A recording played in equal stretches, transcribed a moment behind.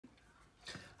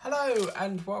Hello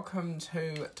and welcome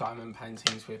to Diamond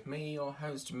Paintings with me, your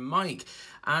host Mike,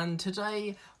 and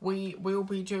today we will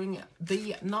be doing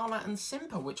the Nala and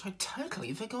Simba, which I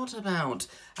totally forgot about.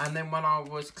 And then when I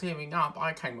was clearing up,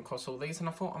 I came across all these and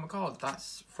I thought, oh my god,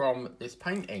 that's from this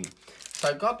painting.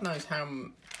 So God knows how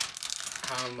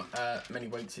many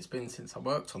weeks it's been since I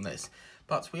worked on this,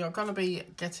 but we are going to be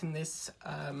getting this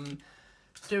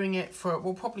doing it for,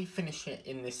 we'll probably finish it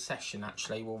in this session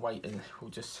actually. We'll wait and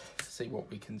we'll just see what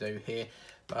we can do here.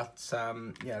 But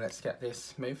yeah, let's get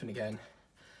this moving again.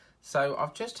 So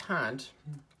I've just had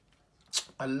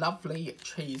a lovely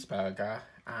cheeseburger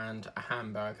and a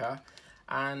hamburger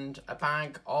and a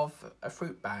bag of a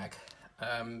fruit bag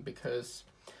because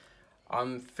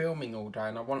I'm filming all day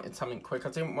and I wanted something quick. I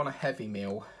didn't want a heavy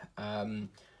meal,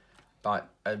 like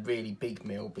a really big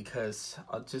meal, because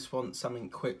I just want something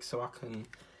quick so I can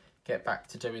get back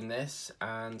to doing this.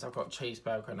 And I've got a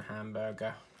cheeseburger and a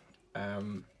hamburger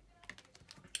and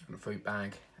a fruit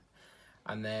bag,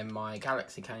 and then my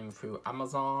Galaxy came through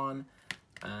Amazon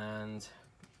and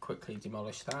quickly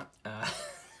demolished that.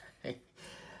 You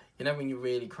know when you're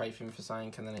really craving for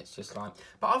something and then it's just like,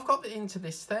 but I've got into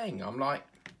this thing, I'm like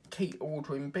keep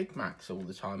ordering Big Macs all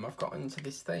the time. I've got into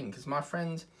this thing because my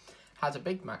friend had a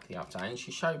Big Mac the other day and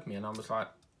she showed me and I was like,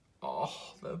 oh,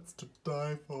 that's to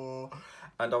die for.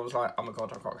 And I was like, oh my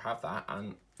god, I've got to have that.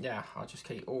 And yeah, I just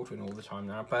keep ordering all the time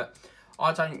now. But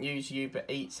I don't use Uber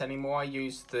Eats anymore. I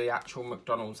use the actual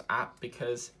McDonald's app,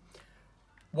 because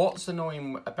what's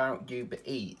annoying about Uber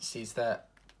Eats is that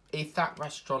if that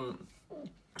restaurant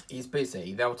is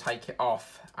busy, they'll take it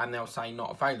off and they'll say not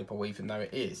available even though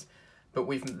it is. But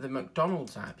with the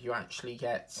McDonald's app, you actually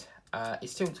get,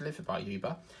 it's still delivered by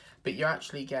Uber, but you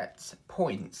actually get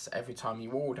points every time you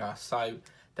order. So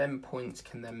them points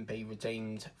can then be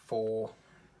redeemed for,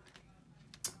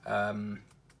 you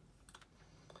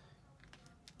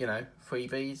know,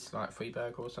 freebies, like free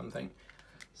burger or something.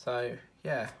 So,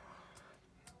 yeah,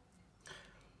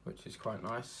 which is quite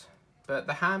nice. But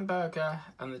the hamburger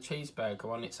and the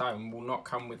cheeseburger on its own will not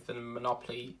come with the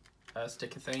Monopoly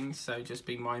sticker things, so just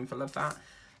be mindful of that.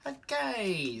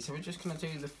 Okay, so we're just going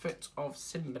to do the foot of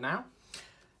Simba now.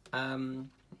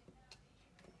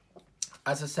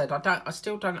 As I said, I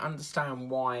still don't understand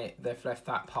why they've left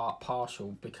that part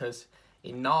partial, because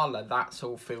in Nala that's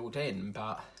all filled in,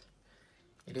 but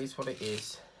it is what it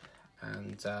is.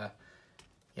 And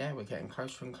yeah, we're getting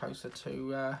closer and closer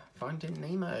to Finding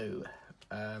Nemo.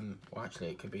 Well,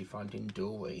 actually it could be Finding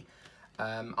Dory.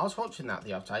 I was watching that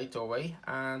the other day, Dory,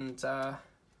 and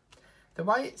the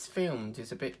way it's filmed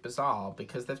is a bit bizarre,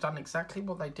 because they've done exactly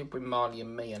what they did with Marley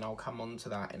and Me, and I'll come on to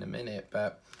that in a minute.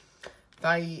 But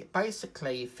they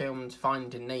basically filmed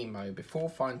Finding Nemo before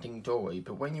Finding Dory,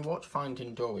 but when you watch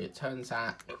Finding Dory, it turns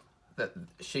out that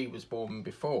she was born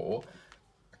before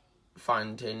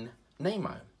Finding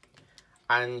Nemo.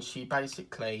 And she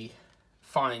basically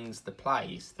finds the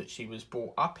place that she was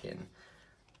brought up in.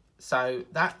 So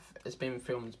that has been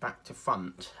filmed back to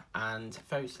front, and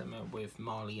very similar with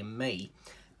Marley and Me,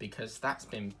 because that's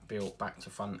been built back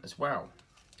to front as well,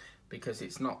 because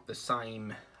it's not the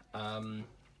same Oogie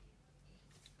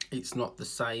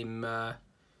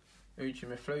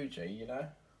Maflugie, you know.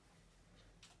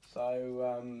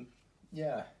 So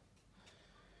yeah.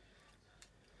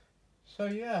 So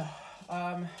yeah.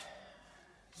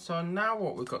 So now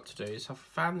what we've got to do is I've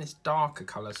found this darker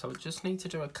colour, so I just need to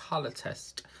do a colour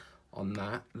test on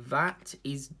that. That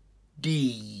is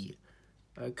D.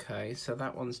 Okay, so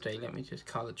that one's D. Let me just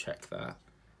colour check that.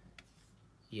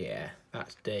 Yeah,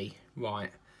 that's D.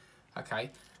 Right.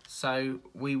 Okay, so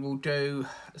we will do,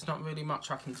 there's not really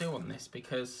much I can do on this,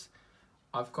 because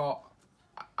I've got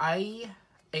A,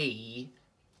 E,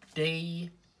 D,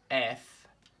 F,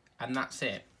 and that's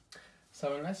it.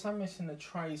 So unless I'm missing a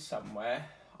tray somewhere,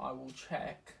 I will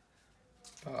check.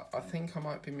 But I think I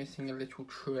might be missing a little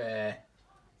tray.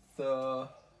 So,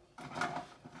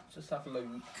 just have a look.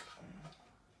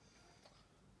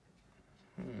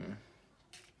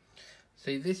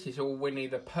 See, this is all Winnie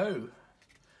the Pooh.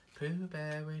 Pooh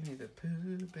Bear, Winnie the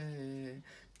Pooh Bear,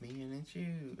 me and it's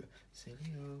you, silly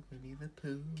old Winnie the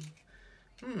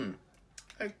Pooh.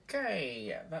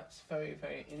 Okay, that's very,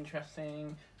 very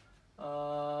interesting.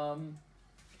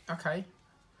 Okay,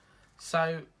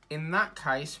 so in that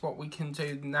case, what we can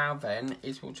do now then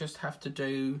is we'll just have to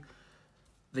do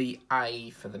the A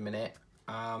for the minute.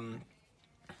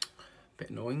 Bit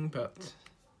annoying, but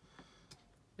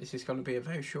this is going to be a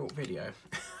very short video.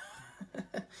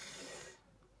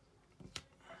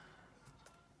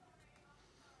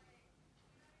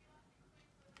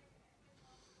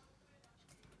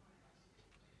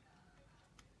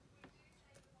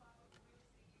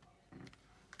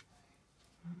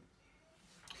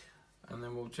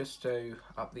 we'll just do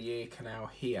up the ear canal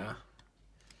here,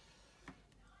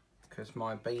 because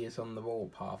my bee is on the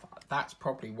warpath. That's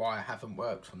probably why I haven't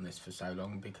worked on this for so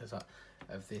long, because of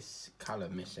this colour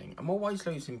missing. I'm always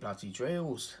losing bloody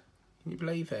drills. Can you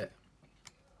believe it?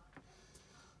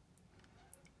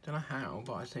 Don't know how,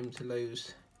 but I seem to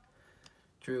lose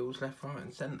drills left, right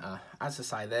and centre. As I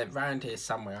say, they're around here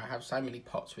somewhere. I have so many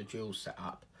pots with drills set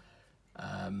up.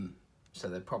 So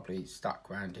they're probably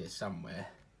stuck around here somewhere.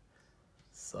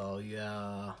 So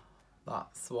yeah,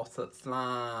 that's what it's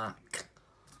like.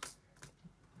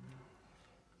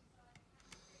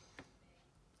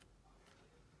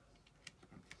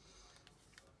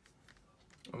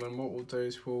 And then what we'll do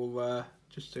is we'll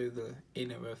just do the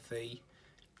inner of the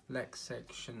leg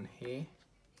section here.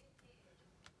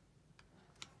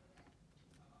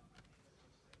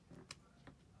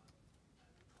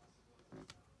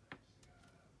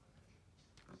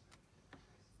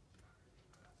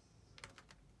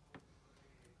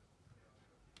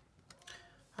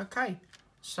 Okay,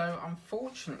 so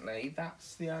unfortunately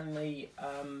that's the only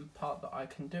part that I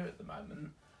can do at the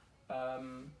moment.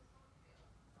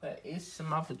 There is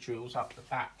some other drills up the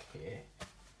back here.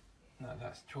 No,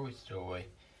 that's Toy Story.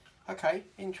 Okay,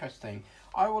 interesting.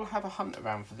 I will have a hunt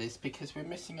around for this because we're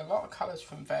missing a lot of colours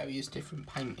from various different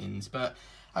paintings. But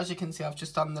as you can see, I've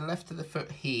just done the left of the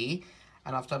foot here,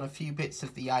 and I've done a few bits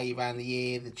of the A around the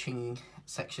ear, the chin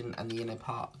section, and the inner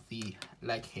part of the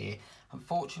leg here.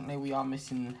 Unfortunately, we are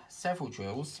missing several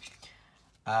drills,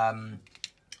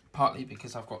 partly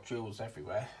because I've got drills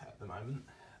everywhere at the moment.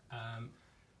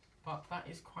 But that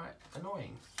is quite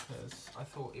annoying because I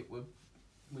thought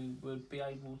we would be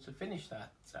able to finish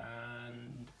that,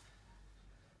 and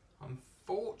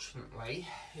unfortunately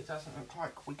it doesn't look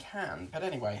like we can. But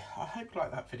anyway, I hope you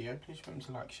like that video. Please remember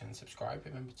to like, share and subscribe.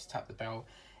 Remember to tap the bell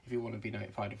if you want to be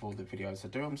notified of all the videos I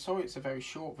do. I'm sorry it's a very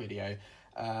short video,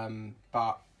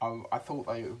 but I thought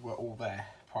they were all there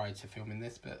prior to filming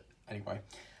this. But anyway,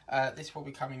 this will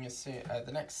be coming as soon,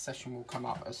 the next session will come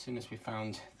up as soon as we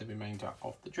found the remainder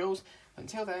of the drills.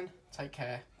 Until then, take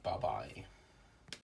care, bye bye.